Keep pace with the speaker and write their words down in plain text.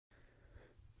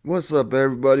What's up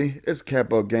everybody, it's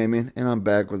Capo Gaming and I'm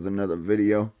back with another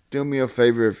video. Do me a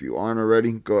favor, if you aren't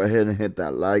already, go ahead and hit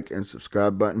that like and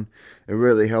subscribe button. It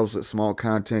really helps with small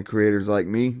content creators like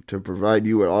me to provide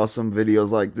you with awesome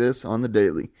videos like this on the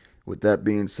daily. With that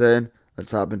being said,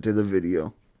 let's hop into the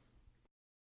video.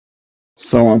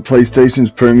 So on PlayStation's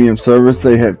premium service,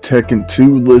 they have Tekken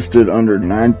 2 listed under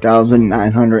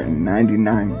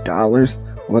 $9,999.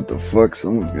 What the fuck?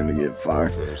 Someone's gonna get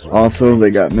fired. Also,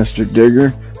 they got Mr.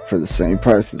 Digger for the same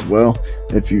price as well.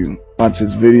 If you watch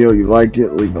this video, you like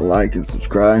it, leave a like and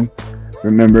subscribe.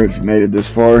 Remember, if you made it this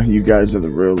far, you guys are the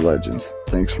real legends.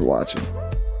 Thanks for watching.